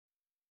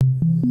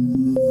Reach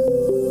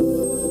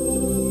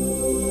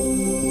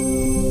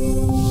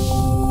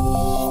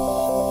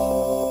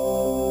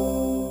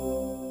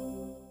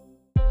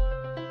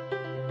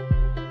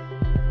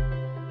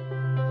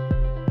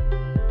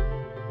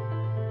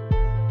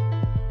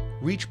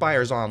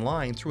buyers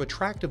online through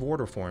attractive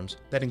order forms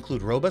that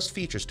include robust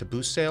features to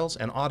boost sales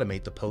and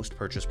automate the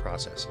post-purchase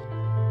process.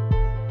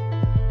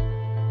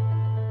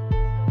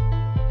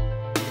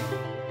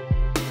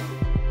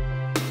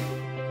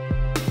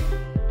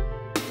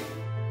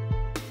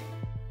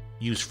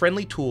 Use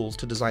friendly tools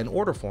to design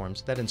order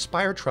forms that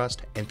inspire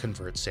trust and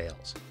convert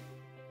sales.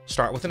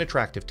 Start with an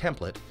attractive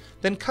template,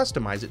 then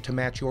customize it to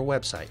match your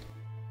website.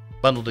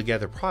 Bundle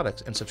together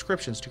products and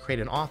subscriptions to create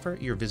an offer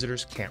your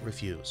visitors can't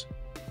refuse.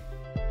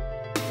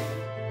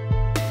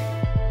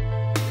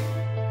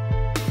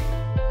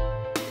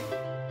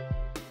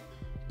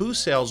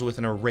 Boost sales with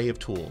an array of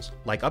tools,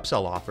 like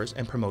upsell offers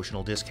and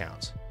promotional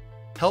discounts.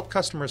 Help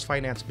customers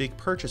finance big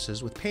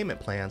purchases with payment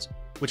plans,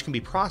 which can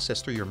be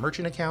processed through your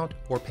merchant account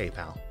or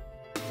PayPal.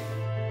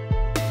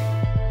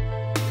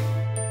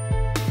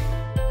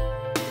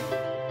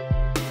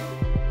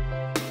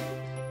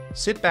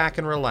 Sit back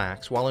and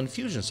relax while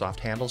Infusionsoft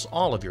handles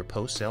all of your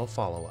post-sale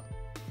follow-up.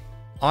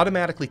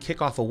 Automatically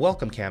kick off a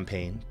welcome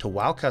campaign to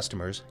wow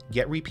customers,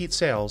 get repeat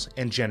sales,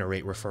 and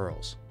generate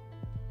referrals.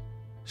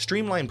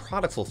 Streamline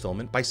product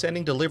fulfillment by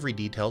sending delivery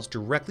details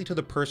directly to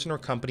the person or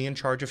company in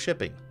charge of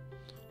shipping.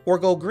 Or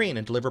go green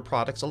and deliver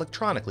products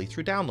electronically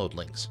through download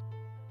links.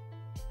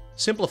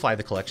 Simplify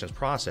the collections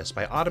process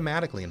by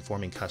automatically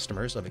informing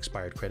customers of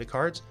expired credit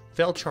cards,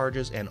 failed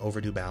charges, and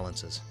overdue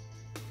balances.